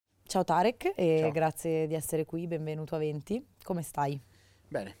Ciao Tarek e Ciao. grazie di essere qui, benvenuto a 20. Come stai?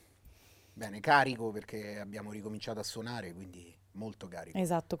 Bene, bene, carico perché abbiamo ricominciato a suonare, quindi molto carico.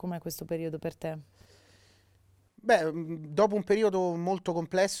 Esatto, com'è questo periodo per te? Beh, dopo un periodo molto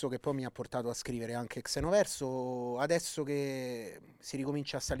complesso che poi mi ha portato a scrivere anche Xenoverso, adesso che si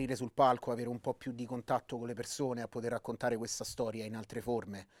ricomincia a salire sul palco, avere un po' più di contatto con le persone, a poter raccontare questa storia in altre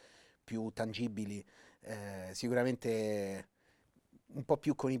forme più tangibili, sicuramente un po'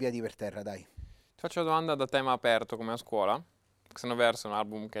 più con i piedi per terra, dai. Ti faccio una domanda da tema aperto come a scuola. Xenoverso è un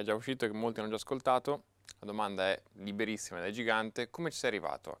album che è già uscito e che molti hanno già ascoltato. La domanda è liberissima ed è gigante. Come ci sei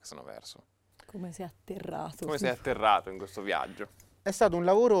arrivato a Xenoverso? Come sei atterrato Come su? sei atterrato in questo viaggio? È stato un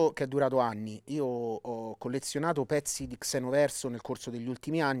lavoro che è durato anni. Io ho collezionato pezzi di Xenoverso nel corso degli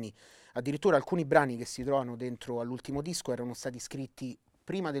ultimi anni. Addirittura alcuni brani che si trovano dentro all'ultimo disco erano stati scritti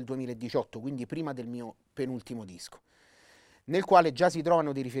prima del 2018, quindi prima del mio penultimo disco, nel quale già si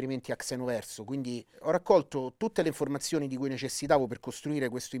trovano dei riferimenti a Xenoverso. Quindi ho raccolto tutte le informazioni di cui necessitavo per costruire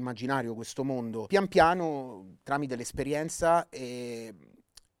questo immaginario, questo mondo, pian piano tramite l'esperienza e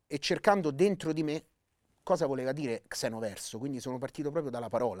cercando dentro di me cosa voleva dire Xenoverso. Quindi sono partito proprio dalla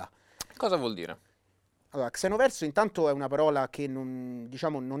parola. Cosa vuol dire? Allora, Xenoverso intanto è una parola che non,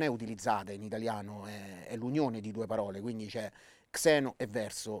 diciamo, non è utilizzata in italiano, è l'unione di due parole, quindi c'è xeno e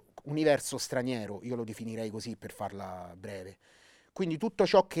verso, universo straniero, io lo definirei così per farla breve. Quindi tutto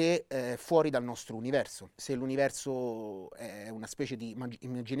ciò che è fuori dal nostro universo. Se l'universo è una specie di,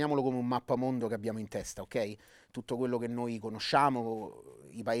 immaginiamolo come un mappamondo che abbiamo in testa, ok? Tutto quello che noi conosciamo,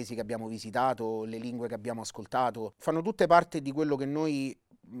 i paesi che abbiamo visitato, le lingue che abbiamo ascoltato, fanno tutte parte di quello che noi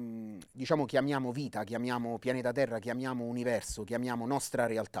diciamo chiamiamo vita, chiamiamo pianeta Terra, chiamiamo universo, chiamiamo nostra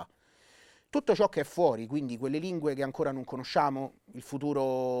realtà. Tutto ciò che è fuori, quindi quelle lingue che ancora non conosciamo, il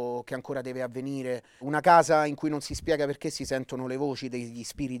futuro che ancora deve avvenire, una casa in cui non si spiega perché si sentono le voci degli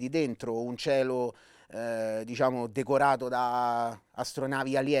spiriti dentro, un cielo diciamo decorato da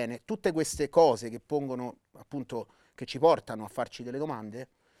astronavi aliene, tutte queste cose che pongono appunto, che ci portano a farci delle domande,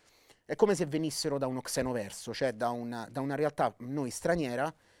 è come se venissero da uno xenoverso, cioè da una realtà noi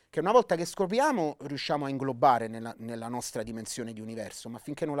straniera, che una volta che scopriamo riusciamo a inglobare nella nostra dimensione di universo, ma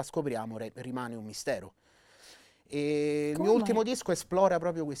finché non la scopriamo rimane un mistero. E il mio Come ultimo mai, disco esplora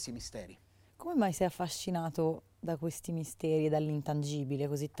proprio questi misteri. come mai sei affascinato da questi misteri e dall'intangibile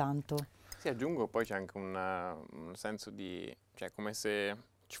così tanto? Sì, aggiungo, poi c'è anche un senso di... cioè come se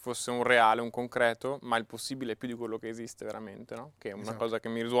ci fosse un reale, un concreto, ma il possibile è più di quello che esiste veramente, no? Che è una Esatto. cosa che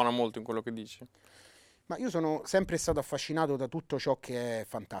mi risuona molto in quello che dici. Ma io sono sempre stato affascinato da tutto ciò che è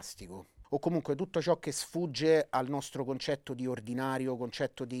fantastico, o comunque tutto ciò che sfugge al nostro concetto di ordinario,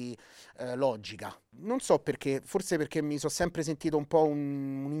 concetto di logica. Non so perché, forse perché mi sono sempre sentito un po'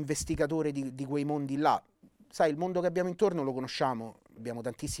 un investigatore di quei mondi là. Sai, il mondo che abbiamo intorno lo conosciamo, abbiamo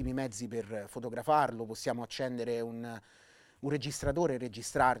tantissimi mezzi per fotografarlo, possiamo accendere un registratore e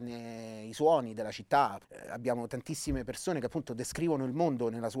registrarne i suoni della città. Abbiamo tantissime persone che appunto descrivono il mondo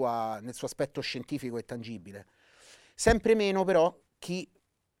nel suo aspetto scientifico e tangibile. Sempre meno però chi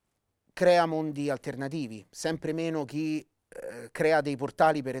crea mondi alternativi, sempre meno chi crea dei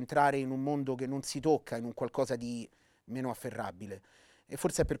portali per entrare in un mondo che non si tocca, in un qualcosa di meno afferrabile. E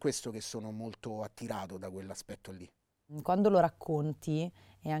forse è per questo che sono molto attirato da quell'aspetto lì. Quando lo racconti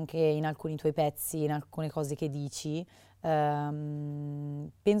e anche in alcuni tuoi pezzi, in alcune cose che dici,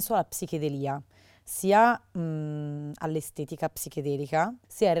 penso alla psichedelia, sia all'estetica psichedelica,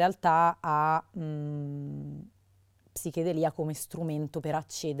 sia in realtà a psichedelia come strumento per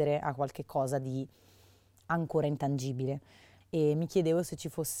accedere a qualche cosa di ancora intangibile. E mi chiedevo se ci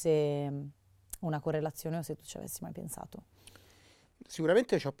fosse una correlazione o se tu ci avessi mai pensato.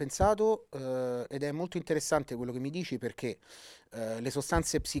 Sicuramente ci ho pensato ed è molto interessante quello che mi dici perché le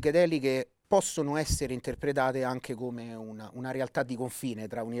sostanze psichedeliche possono essere interpretate anche come una realtà di confine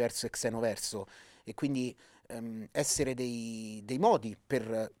tra universo e xenoverso e quindi essere dei modi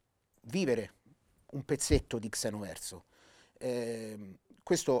per vivere un pezzetto di xenoverso.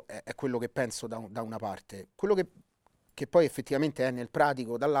 Questo è quello che penso da una parte. Quello che poi effettivamente è nel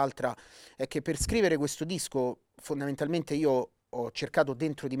pratico dall'altra è che per scrivere questo disco fondamentalmente io ho cercato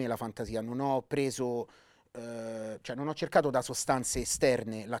dentro di me la fantasia, non ho preso, cioè non ho cercato da sostanze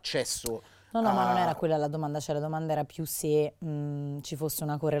esterne l'accesso No, no, ma non era a... quella la domanda, cioè la domanda era più se ci fosse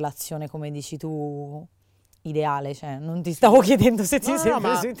una correlazione, come dici tu, ideale, cioè non ti stavo chiedendo se ti No, no, sei no,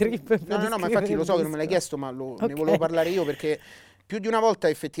 preso i trip no, per no, no, ma infatti scrivere lo il so che non me l'hai disco. chiesto, ma ne volevo Ok. parlare io perché più di una volta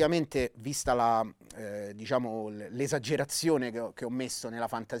effettivamente, vista diciamo, l'esagerazione che ho messo nella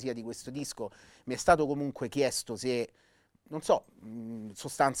fantasia di questo disco, mi è stato comunque chiesto se, non so,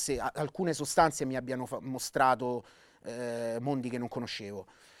 alcune sostanze mi abbiano mostrato mondi che non conoscevo.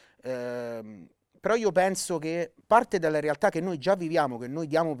 Però io penso che parte dalla realtà che noi già viviamo, che noi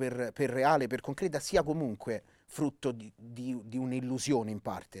diamo per reale, per concreta, sia comunque frutto di un'illusione in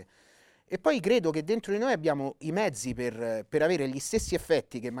parte. E poi credo che dentro di noi abbiamo i mezzi per avere gli stessi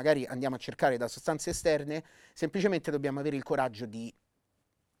effetti che magari andiamo a cercare da sostanze esterne, semplicemente dobbiamo avere il coraggio di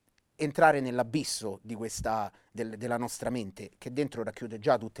entrare nell'abisso della nostra mente, che dentro racchiude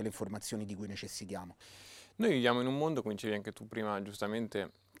già tutte le informazioni di cui necessitiamo. Noi viviamo in un mondo, come dicevi anche tu prima,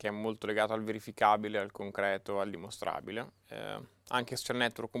 giustamente, che è molto legato al verificabile, al concreto, al dimostrabile. Anche social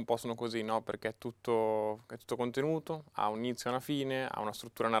network un po' sono così, no? Perché è tutto contenuto, ha un inizio e una fine, ha una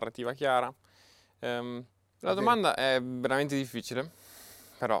struttura narrativa chiara. La domanda è veramente difficile,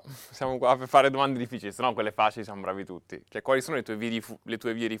 però siamo qua per fare domande difficili, se no quelle facili siamo bravi tutti. Cioè, quali sono le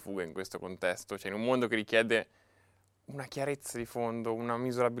tue vie di fuga in questo contesto? Cioè, in un mondo che richiede una chiarezza di fondo, una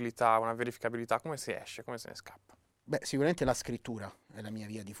misurabilità, una verificabilità, come si esce, come se ne scappa? Beh, sicuramente la scrittura è la mia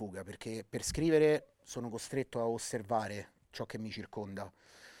via di fuga, perché per scrivere sono costretto a osservare ciò che mi circonda.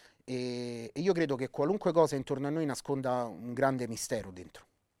 E io credo che qualunque cosa intorno a noi nasconda un grande mistero dentro.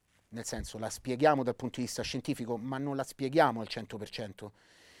 Nel senso, la spieghiamo dal punto di vista scientifico, ma non la spieghiamo al 100%.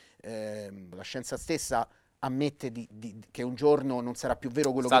 La scienza stessa ammette che un giorno non sarà più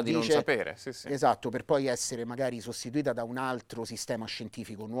vero quello che Di non dice. sapere, sì, sì. Esatto, per poi essere magari sostituita da un altro sistema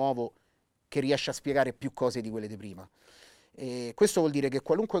scientifico nuovo che riesce a spiegare più cose di quelle di prima. E questo vuol dire che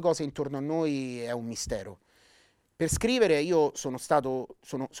qualunque cosa intorno a noi è un mistero. Per scrivere io sono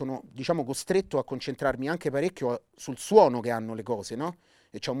diciamo costretto a concentrarmi anche parecchio sul suono che hanno le cose, no?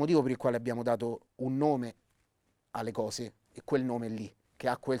 E c'è un motivo per il quale abbiamo dato un nome alle cose, e quel nome lì, che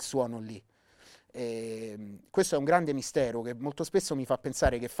ha quel suono lì. Questo è un grande mistero che molto spesso mi fa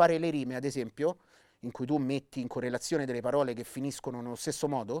pensare che fare le rime, ad esempio, in cui tu metti in correlazione delle parole che finiscono nello stesso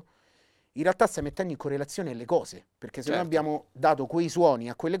modo, in realtà stai mettendo in correlazione le cose, perché se noi Certo. abbiamo dato quei suoni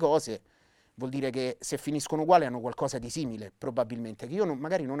a quelle cose, vuol dire che se finiscono uguali hanno qualcosa di simile, probabilmente, che io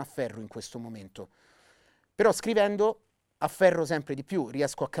magari non afferro in questo momento. Però scrivendo afferro sempre di più,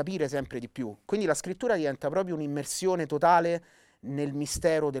 riesco a capire sempre di più. Quindi la scrittura diventa proprio un'immersione totale nel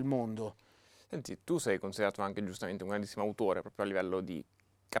mistero del mondo. Senti, tu sei considerato anche giustamente un grandissimo autore, proprio a livello di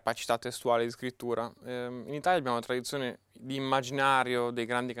capacità testuale di scrittura. In Italia abbiamo una tradizione di immaginario dei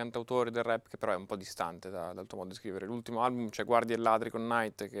grandi cantautori del rap che però è un po' distante dal tuo modo di scrivere. L'ultimo album c'è Guardie e Ladri con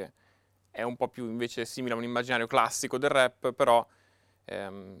Night, che è un po' più invece simile a un immaginario classico del rap, però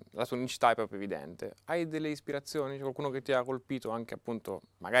la tua unicità è proprio evidente. Hai delle ispirazioni? C'è qualcuno che ti ha colpito anche appunto,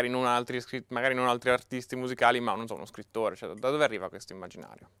 magari non altri artisti musicali, ma non so, uno scrittore, cioè da dove arriva questo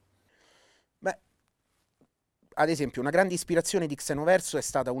immaginario? Beh, ad esempio, una grande ispirazione di Xenoverso è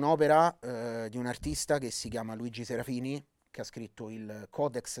stata un'opera di un artista che si chiama Luigi Serafini, che ha scritto il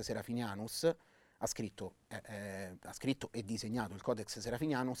Codex Serafinianus, ha scritto e disegnato il Codex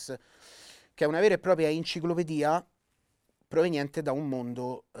Serafinianus, che è una vera e propria enciclopedia proveniente da un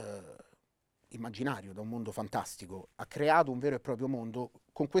mondo immaginario, da un mondo fantastico. Ha creato un vero e proprio mondo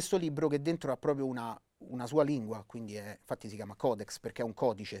con questo libro che dentro ha proprio una sua lingua, quindi infatti si chiama Codex perché è un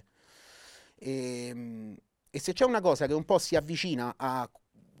codice. E se c'è una cosa che un po' si avvicina a,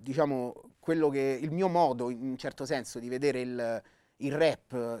 diciamo, quello che il mio modo, in un certo senso, di vedere il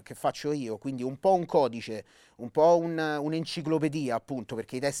rap che faccio io, quindi un po' un codice, un po' un'enciclopedia, appunto,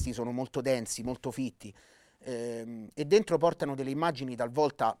 perché i testi sono molto densi, molto fitti, e dentro portano delle immagini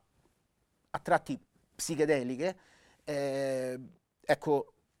talvolta a tratti psichedeliche.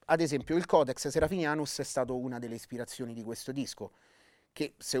 Ecco, ad esempio, il Codex Serafinianus è stato una delle ispirazioni di questo disco,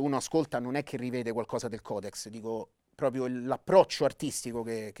 che se uno ascolta non è che rivede qualcosa del Codex, dico proprio l'approccio artistico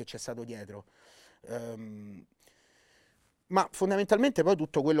che c'è stato dietro. Ma fondamentalmente poi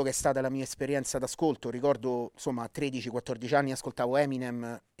tutto quello che è stata la mia esperienza d'ascolto, ricordo insomma a 13-14 anni ascoltavo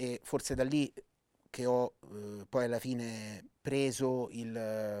Eminem e forse da lì che ho poi alla fine preso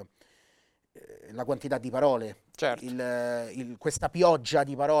la quantità di parole, Certo. questa pioggia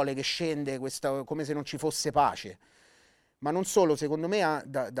di parole che scende, come se non ci fosse pace. Ma non solo, secondo me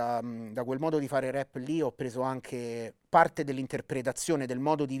da quel modo di fare rap lì ho preso anche parte dell'interpretazione, del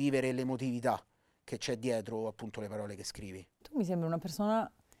modo di vivere l'emotività che c'è dietro appunto le parole che scrivi. Tu mi sembri una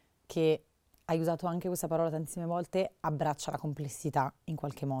persona che, hai usato anche questa parola tantissime volte, abbraccia la complessità in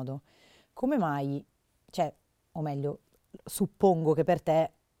qualche modo. Come mai, cioè, o meglio, suppongo che per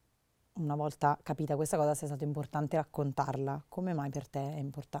te, una volta capita questa cosa, sia stato importante raccontarla. Come mai per te è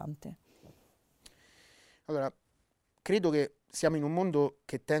importante? Allora, credo che siamo in un mondo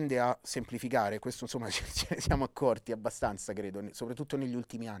che tende a semplificare, questo insomma ce ne siamo accorti abbastanza, credo, soprattutto negli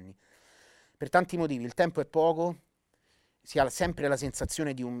ultimi anni. Per tanti motivi, il tempo è poco, si ha sempre la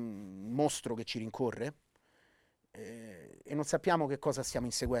sensazione di un mostro che ci rincorre e non sappiamo che cosa stiamo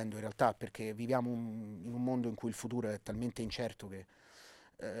inseguendo in realtà, perché viviamo in un mondo in cui il futuro è talmente incerto che...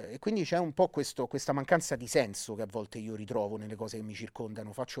 e quindi c'è un po' questa mancanza di senso che a volte io ritrovo nelle cose che mi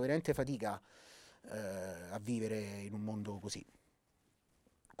circondano. Faccio veramente fatica a vivere in un mondo così.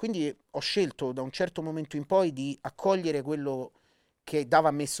 Quindi ho scelto da un certo momento in poi di accogliere quello che dava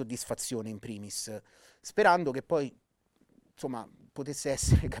a me soddisfazione in primis, sperando che poi, insomma, potesse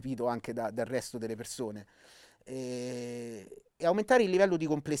essere capito anche dal resto delle persone. E aumentare il livello di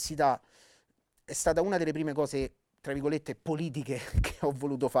complessità è stata una delle prime cose, tra virgolette, politiche che ho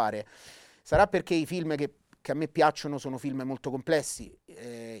voluto fare. Sarà perché i film che a me piacciono sono film molto complessi.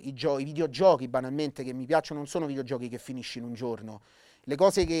 I videogiochi, banalmente, che mi piacciono non sono videogiochi che finisci in un giorno. Le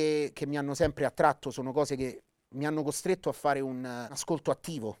cose che mi hanno sempre attratto sono cose che mi hanno costretto a fare un ascolto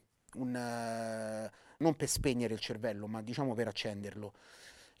attivo, non per spegnere il cervello, ma diciamo per accenderlo.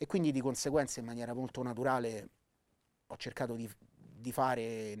 E quindi di conseguenza, in maniera molto naturale, ho cercato di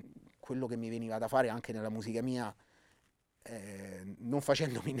fare quello che mi veniva da fare anche nella musica mia, non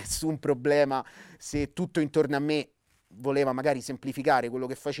facendomi nessun problema se tutto intorno a me voleva magari semplificare quello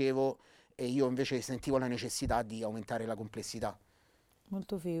che facevo e io invece sentivo la necessità di aumentare la complessità.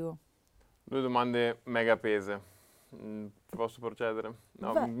 Molto figo. 2 domande mega pese. Posso procedere?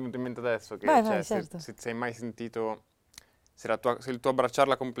 No, Vai. mi è venuto in mente adesso che Vai, cioè, vai, certo. se hai mai sentito, se il tuo abbracciare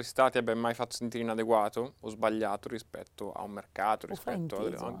la complessità ti abbia mai fatto sentire inadeguato o sbagliato rispetto a un mercato, O rispetto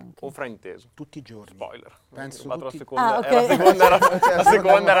frainteso anche. o frainteso. Tutti i giorni. Spoiler. Penso Rubato tutti- la seconda, ok. la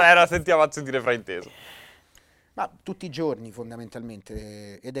seconda era se ti aveva sentire frainteso. Ma tutti i giorni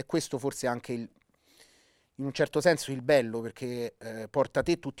fondamentalmente, ed è questo forse anche in un certo senso il bello, perché porta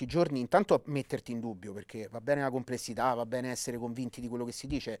te tutti i giorni intanto a metterti in dubbio, perché va bene la complessità, va bene essere convinti di quello che si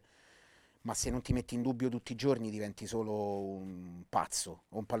dice, ma se non ti metti in dubbio tutti i giorni diventi solo un pazzo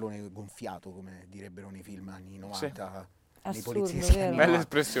o un pallone gonfiato, come direbbero nei film anni 90, nei Assurdo, polizieschi vero? anni Bella 90.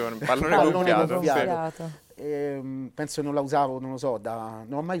 espressione, pallone Pallone gonfiato. gonfiato. Sì. Penso non la usavo, non lo so, non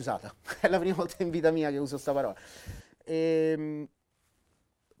l'ho mai usata. È la prima volta in vita mia che uso sta parola.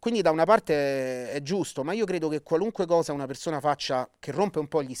 Quindi da una parte è giusto, ma io credo che qualunque cosa una persona faccia che rompe un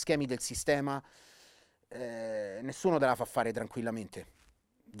po' gli schemi del sistema, nessuno te la fa fare tranquillamente.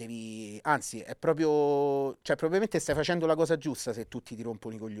 Anzi, è proprio, cioè probabilmente stai facendo la cosa giusta se tutti ti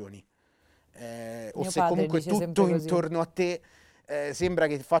rompono i coglioni. O Mio se padre comunque dice sempre tutto così. intorno a te sembra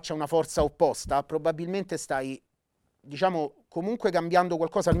che faccia una forza opposta, probabilmente stai, diciamo, comunque cambiando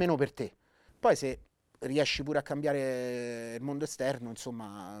qualcosa almeno per te. Poi se riesci pure a cambiare il mondo esterno,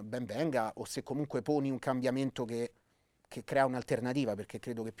 insomma, ben venga, o se comunque poni un cambiamento che crea un'alternativa, perché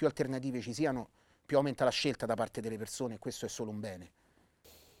credo che più alternative ci siano, più aumenta la scelta da parte delle persone e questo è solo un bene.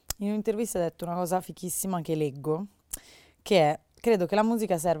 In un'intervista hai detto una cosa fichissima che leggo, che è: credo che la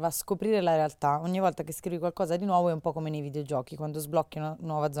musica serva a scoprire la realtà. Ogni volta che scrivi qualcosa di nuovo è un po' come nei videogiochi, quando sblocchi una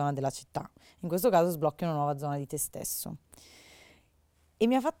nuova zona della città. In questo caso sblocchi una nuova zona di te stesso. E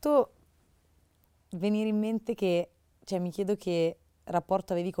mi ha fatto venire in mente che, cioè mi chiedo che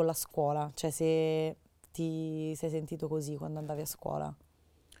rapporto avevi con la scuola, cioè se ti sei sentito così quando andavi a scuola.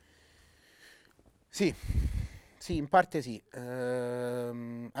 Sì, sì, in parte sì.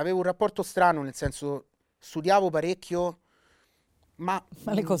 Avevo un rapporto strano, nel senso studiavo parecchio, ma,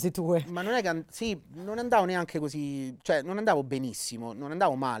 Ma le cose tue. ma non è che sì, non andavo neanche così, cioè non andavo benissimo, non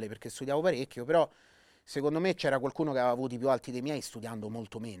andavo male perché studiavo parecchio, però secondo me c'era qualcuno che aveva avuti più alti dei miei studiando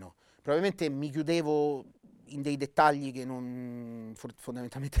molto meno. Probabilmente mi chiudevo in dei dettagli che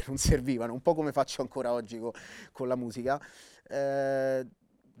fondamentalmente non servivano, un po' come faccio ancora oggi con la musica.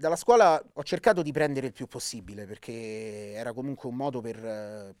 Dalla scuola ho cercato di prendere il più possibile perché era comunque un modo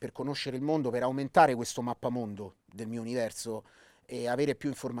per conoscere il mondo, per aumentare questo mappamondo del mio universo e avere più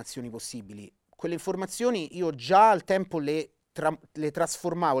informazioni possibili. Quelle informazioni io già al tempo le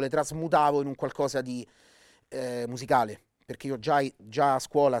trasformavo, le trasmutavo in un qualcosa di musicale, perché io già a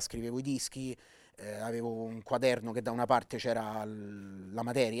scuola scrivevo i dischi, avevo un quaderno che da una parte c'era la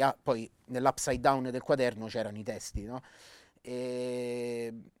materia, poi nell'upside down del quaderno c'erano i testi, no?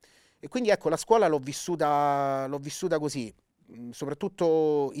 E, e quindi ecco, la scuola l'ho vissuta così,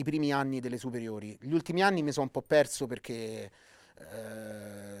 soprattutto i primi anni delle superiori. Gli ultimi anni mi sono un po' perso perché...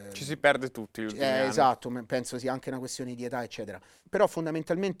 Ci si perde tutti gli ultimi anni. Esatto, penso sia anche una questione di età, eccetera. Però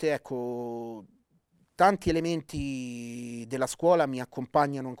fondamentalmente, ecco, tanti elementi della scuola mi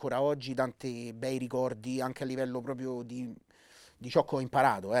accompagnano ancora oggi, tanti bei ricordi, anche a livello proprio di ciò che ho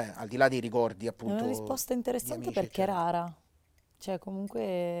imparato, al di là dei ricordi, È appunto, una risposta di interessante amici, perché è eccetera. rara. Cioè,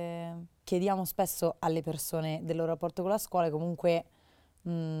 comunque chiediamo spesso alle persone del loro rapporto con la scuola e comunque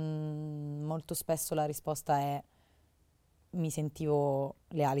molto spesso la risposta è mi sentivo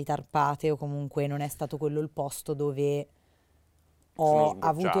le ali tarpate o comunque non è stato quello il posto dove Sono ho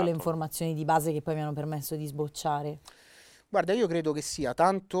avuto le sbocciato. informazioni di base che poi mi hanno permesso di sbocciare. Guarda, io credo che sia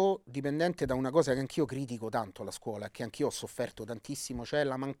tanto dipendente da una cosa che anch'io critico tanto alla scuola, che anch'io ho sofferto tantissimo, cioè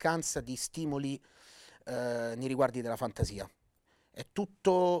la mancanza di stimoli nei riguardi della fantasia. È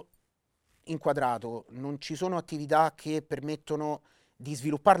tutto inquadrato, non ci sono attività che permettono di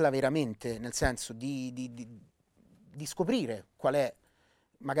svilupparla veramente, nel senso di scoprire qual è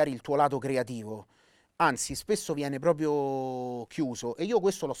magari il tuo lato creativo. Anzi, spesso viene proprio chiuso e io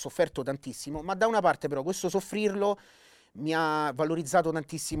questo l'ho sofferto tantissimo, ma da una parte però questo soffrirlo mi ha valorizzato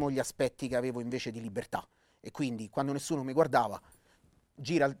tantissimo gli aspetti che avevo invece di libertà. E quindi quando nessuno mi guardava,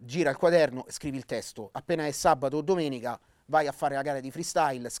 gira il quaderno e scrivi il testo. Appena è sabato o domenica, vai a fare la gara di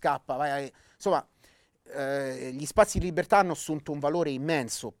freestyle, scappa, insomma, gli spazi di libertà hanno assunto un valore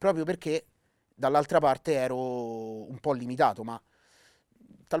immenso, proprio perché dall'altra parte ero un po' limitato, ma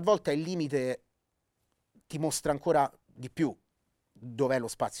talvolta il limite ti mostra ancora di più dov'è lo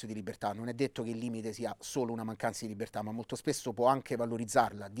spazio di libertà. Non è detto che il limite sia solo una mancanza di libertà, ma molto spesso può anche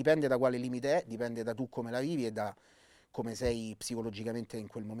valorizzarla. Dipende da quale limite è, dipende da tu come la vivi e da come sei psicologicamente in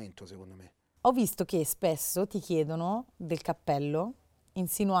quel momento, secondo me. Ho visto che spesso ti chiedono del cappello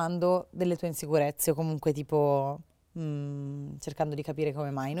insinuando delle tue insicurezze o comunque tipo cercando di capire come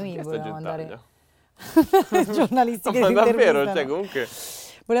mai. Noi Questa volevamo andare gentaglia. giornalisti che Ma ti davvero, intervistano. cioè comunque...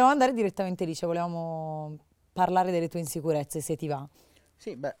 Volevamo andare direttamente lì, cioè volevamo parlare delle tue insicurezze, se ti va.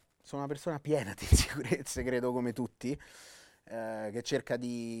 Sì, beh, sono una persona piena di insicurezze, credo come tutti, che cerca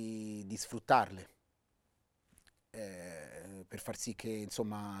di sfruttarle per far sì che,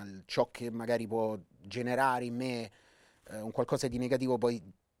 insomma, ciò che magari può generare in me un qualcosa di negativo poi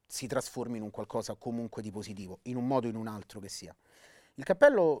si trasformi in un qualcosa comunque di positivo, in un modo o in un altro che sia. Il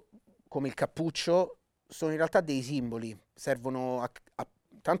cappello, come il cappuccio, sono in realtà dei simboli, servono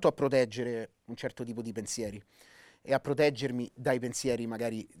tanto a proteggere un certo tipo di pensieri e a proteggermi dai pensieri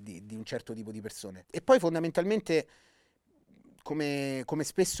magari di un certo tipo di persone. E poi fondamentalmente, come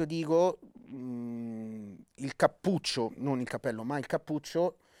spesso dico, il cappuccio, non il cappello, ma il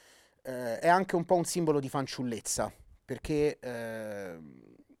cappuccio è anche un po' un simbolo di fanciullezza, perché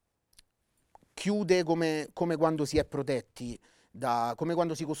chiude come quando si è protetti, come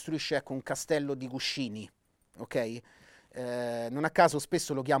quando si costruisce ecco, un castello di cuscini, ok? Non a caso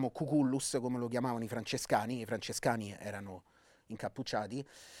spesso lo chiamo cucullus, come lo chiamavano i francescani erano incappucciati,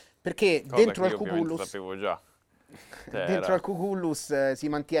 perché Cosa dentro che al io ovviamente cucullus, sapevo già. Cioè, dentro al era... cucullus si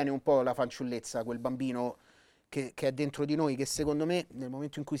mantiene un po' la fanciullezza, quel bambino che è dentro di noi, che secondo me nel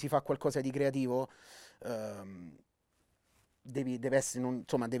momento in cui si fa qualcosa di creativo ehm, deve essere,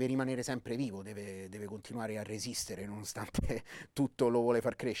 insomma, deve rimanere sempre vivo, deve continuare a resistere nonostante tutto lo vuole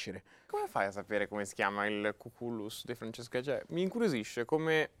far crescere. Come fai a sapere come si chiama il cucullus dei Francesca? Cioè, mi incuriosisce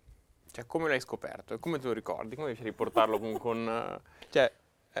come... Cioè, come l'hai scoperto e come te lo ricordi? Come riesci a riportarlo Cioè,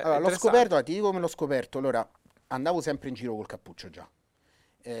 è Allora, l'ho interessante. scoperto, ti dico come l'ho scoperto. Allora, andavo sempre in giro col cappuccio già.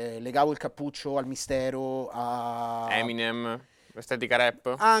 Legavo il cappuccio al mistero, Eminem, estetica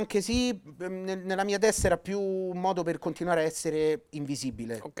rap? anche sì, nella mia testa era più un modo per continuare a essere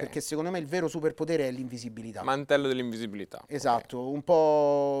invisibile, Ok. perché secondo me il vero superpotere è l'invisibilità. Mantello dell'invisibilità. Ok. Esatto, un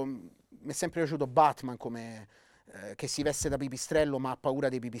po' mi è sempre piaciuto Batman come che si veste da pipistrello ma ha paura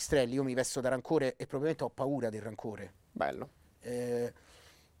dei pipistrelli. Io mi vesto da rancore e probabilmente ho paura del rancore. Bello. Eh,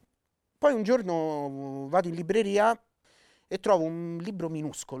 Poi un giorno vado in libreria e trovo un libro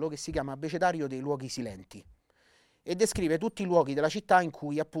minuscolo che si chiama Abecedario dei luoghi silenti e descrive tutti i luoghi della città in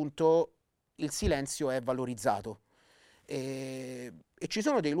cui appunto il silenzio è valorizzato. E ci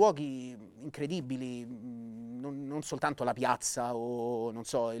sono dei luoghi incredibili, non soltanto la piazza o non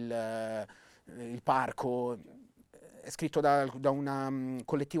so, il parco. È scritto da un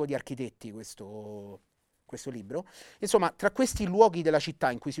collettivo di architetti questo libro. Insomma, tra questi luoghi della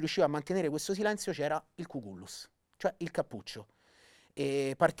città in cui si riusciva a mantenere questo silenzio c'era il cucullus, cioè il cappuccio.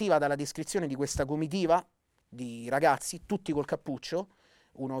 E partiva dalla descrizione di questa comitiva di ragazzi, tutti col cappuccio,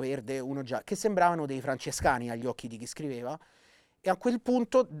 uno verde, uno giallo, che sembravano dei francescani agli occhi di chi scriveva. E a quel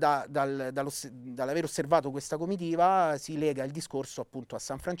punto, dall'aver osservato questa comitiva, si lega il discorso appunto a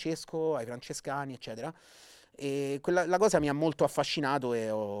San Francesco, ai francescani, eccetera. E la cosa mi ha molto affascinato e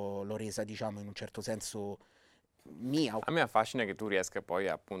l'ho resa, diciamo, in un certo senso mia. A me affascina che tu riesca poi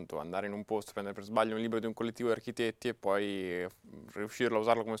appunto andare in un posto, prendere per sbaglio un libro di un collettivo di architetti e poi riuscirlo a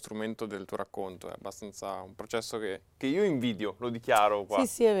usarlo come strumento del tuo racconto. È abbastanza un processo che io invidio, lo dichiaro qua. Sì,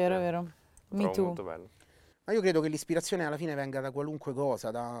 sì, è vero, è vero. Lo Me trovo too. molto bello. Ma io credo che l'ispirazione alla fine venga da qualunque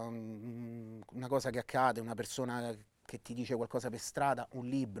cosa, da una cosa che accade, una persona che ti dice qualcosa per strada, un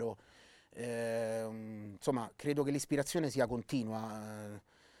libro, Insomma, credo che l'ispirazione sia continua.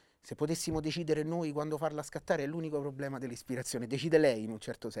 Se potessimo decidere noi quando farla scattare è l'unico problema dell'ispirazione, decide lei in un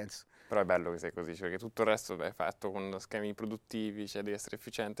certo senso. Però è bello che sei così, cioè, perché tutto il resto è fatto con schemi produttivi, cioè devi essere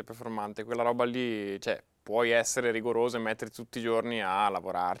efficiente, performante, quella roba lì, cioè, puoi essere rigoroso e metterti tutti i giorni a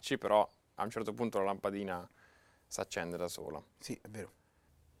lavorarci, però a un certo punto la lampadina si accende da sola. Sì, è vero.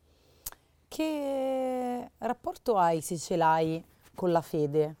 Che rapporto hai, se ce l'hai, con la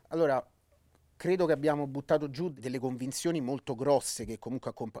fede? Allora, credo che abbiamo buttato giù delle convinzioni molto grosse, che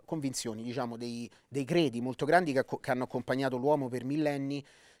comunque convinzioni, diciamo, dei credi molto grandi che hanno accompagnato l'uomo per millenni,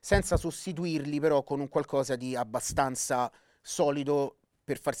 senza sostituirli però con un qualcosa di abbastanza solido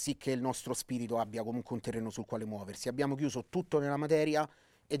per far sì che il nostro spirito abbia comunque un terreno sul quale muoversi. Abbiamo chiuso tutto nella materia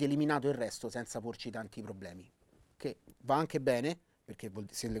ed eliminato il resto senza porci tanti problemi, che va anche bene, perché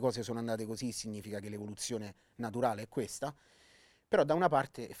se le cose sono andate così significa che l'evoluzione naturale è questa. Però da una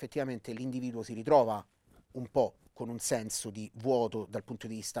parte effettivamente l'individuo si ritrova un po' con un senso di vuoto dal punto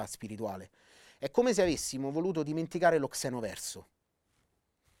di vista spirituale. È come se avessimo voluto dimenticare lo Xenoverso.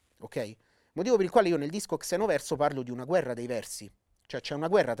 Ok? Motivo per il quale io nel disco Xenoverso parlo di una guerra dei versi. Cioè c'è una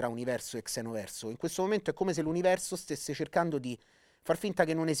guerra tra universo e Xenoverso. In questo momento è come se l'universo stesse cercando di far finta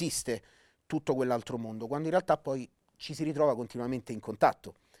che non esiste tutto quell'altro mondo, quando in realtà poi ci si ritrova continuamente in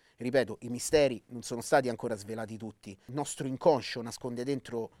contatto. Ripeto, i misteri non sono stati ancora svelati tutti. Il nostro inconscio nasconde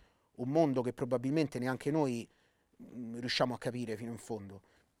dentro un mondo che probabilmente neanche noi riusciamo a capire fino in fondo.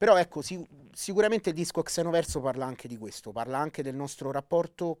 Però ecco, sicuramente il disco Xenoverso parla anche di questo, parla anche del nostro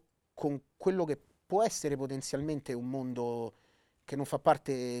rapporto con quello che può essere potenzialmente un mondo che non fa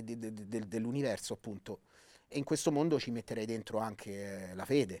parte dell'universo, appunto. E in questo mondo ci metterei dentro anche la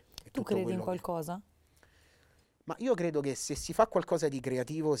fede. E Tu tutto credi in quello che... qualcosa? Ma io credo che se si fa qualcosa di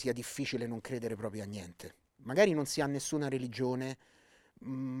creativo sia difficile non credere proprio a niente. Magari non si ha nessuna religione,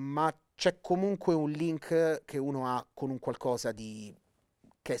 ma c'è comunque un link che uno ha con un qualcosa che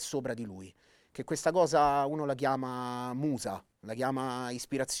è sopra di lui. Che questa cosa uno la chiama musa, la chiama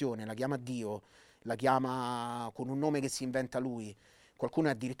ispirazione, la chiama Dio, la chiama con un nome che si inventa lui. Qualcuno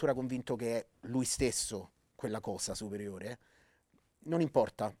è addirittura convinto che è lui stesso quella cosa superiore. Non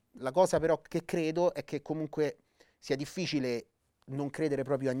importa. La cosa però che credo è che comunque sia difficile non credere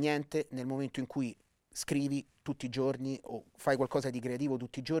proprio a niente nel momento in cui scrivi tutti i giorni o fai qualcosa di creativo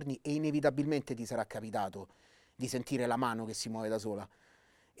tutti i giorni e inevitabilmente ti sarà capitato di sentire la mano che si muove da sola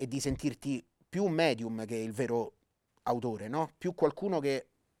e di sentirti più un medium che il vero autore, no? Più qualcuno che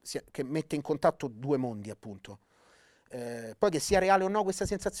mette in contatto due mondi, appunto. Poi che sia reale o no questa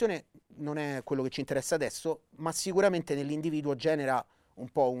sensazione non è quello che ci interessa adesso, ma sicuramente nell'individuo genera un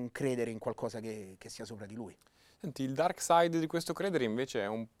po' un credere in qualcosa che sia sopra di lui. Senti, il dark side di questo credere invece è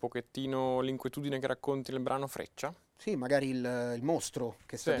un pochettino l'inquietudine che racconti nel brano Freccia? Sì, magari il mostro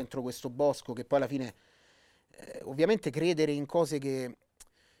che sta Sì. dentro questo bosco, che poi alla fine, ovviamente credere in cose che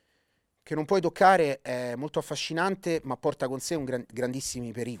non puoi toccare è molto affascinante, ma porta con sé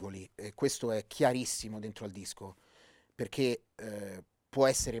grandissimi pericoli. E questo è chiarissimo dentro al disco, perché può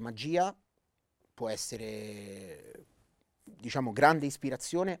essere magia, può essere, diciamo, grande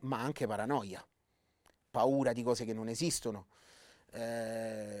ispirazione, ma anche paranoia, paura di cose che non esistono.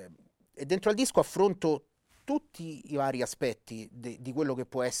 E dentro al disco affronto tutti i vari aspetti di quello che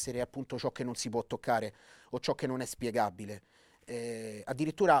può essere appunto ciò che non si può toccare o ciò che non è spiegabile.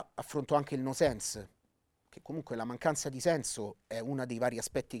 Addirittura affronto anche il no sense, che comunque la mancanza di senso è uno dei vari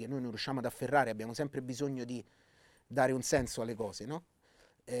aspetti che noi non riusciamo ad afferrare, abbiamo sempre bisogno di dare un senso alle cose, no?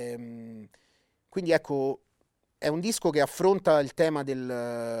 Quindi ecco, è un disco che affronta il tema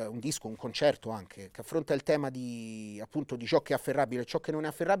un concerto anche, che affronta il tema di, appunto, di ciò che è afferrabile e ciò che non è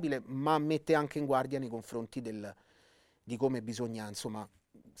afferrabile, ma mette anche in guardia nei confronti di come bisogna, insomma,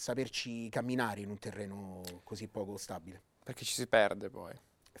 saperci camminare in un terreno così poco stabile. Perché ci si perde poi.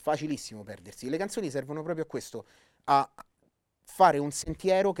 È facilissimo perdersi. Le canzoni servono proprio a questo, a fare un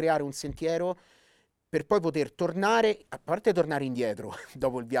sentiero, creare un sentiero per poi poter tornare, a parte tornare indietro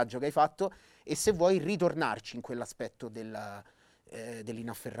dopo il viaggio che hai fatto, e se vuoi ritornarci in quell'aspetto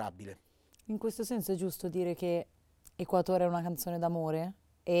dell'inafferrabile. In questo senso è giusto dire che Equatore è una canzone d'amore?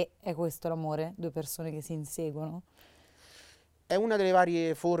 E è questo l'amore? Due persone che si inseguono? È una delle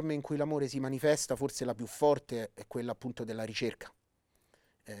varie forme in cui l'amore si manifesta, forse la più forte è quella appunto della ricerca.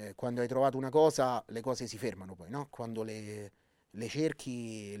 Quando hai trovato una cosa, le cose si fermano poi, no? Quando le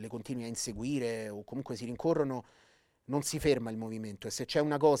cerchi, le continui a inseguire o comunque si rincorrono, non si ferma il movimento. E se c'è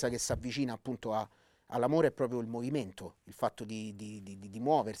una cosa che si avvicina appunto all'amore è proprio il movimento, il fatto di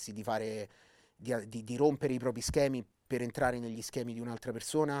muoversi, di rompere i propri schemi per entrare negli schemi di un'altra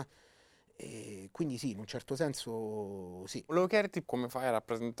persona E quindi sì, in un certo senso sì. Volevo chiederti come fai a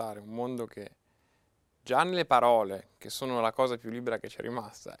rappresentare un mondo che già nelle parole, che sono la cosa più libera che c'è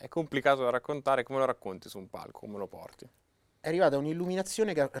rimasta, è complicato da raccontare. Come lo racconti su un palco, come lo porti? È arrivata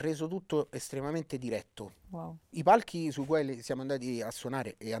un'illuminazione che ha reso tutto estremamente diretto. Wow. I palchi su cui siamo andati a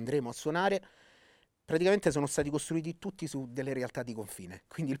suonare e andremo a suonare praticamente sono stati costruiti tutti su delle realtà di confine.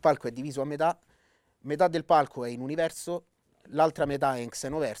 Quindi il palco è diviso a metà del palco è in universo, l'altra metà è in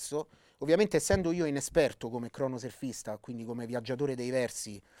Xenoverso. Ovviamente essendo io inesperto come cronosurfista, quindi come viaggiatore dei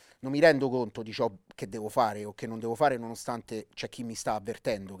versi, non mi rendo conto di ciò che devo fare o che non devo fare, nonostante c'è chi mi sta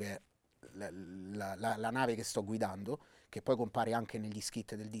avvertendo che è la nave che sto guidando, che poi compare anche negli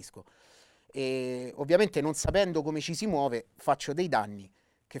skit del disco. E ovviamente non sapendo come ci si muove, faccio dei danni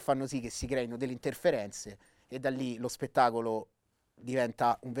che fanno sì che si creino delle interferenze e da lì lo spettacolo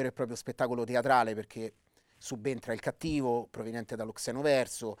diventa un vero e proprio spettacolo teatrale perché subentra il cattivo proveniente dallo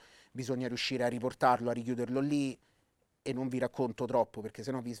Xenoverso, bisogna riuscire a riportarlo, a richiuderlo lì e non vi racconto troppo perché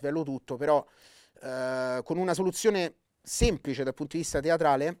sennò vi svelo tutto, però con una soluzione semplice dal punto di vista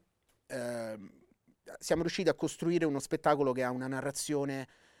teatrale siamo riusciti a costruire uno spettacolo che ha una narrazione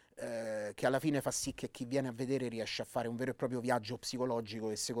che alla fine fa sì che chi viene a vedere riesce a fare un vero e proprio viaggio psicologico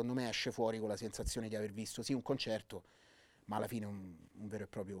e secondo me esce fuori con la sensazione di aver visto sì un concerto, ma alla fine un vero e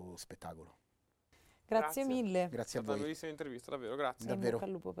proprio spettacolo. Grazie mille. È Grazie a stata una voi, bellissima intervista, davvero, grazie. E in davvero. bocca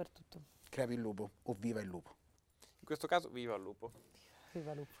al lupo per tutto. Crepi il lupo o viva il lupo. In questo caso, viva il lupo,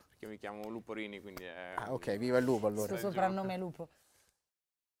 Viva lupo. perché mi chiamo Luporini, quindi è... Ah ok, viva il lupo allora. Il suo soprannome è lupo.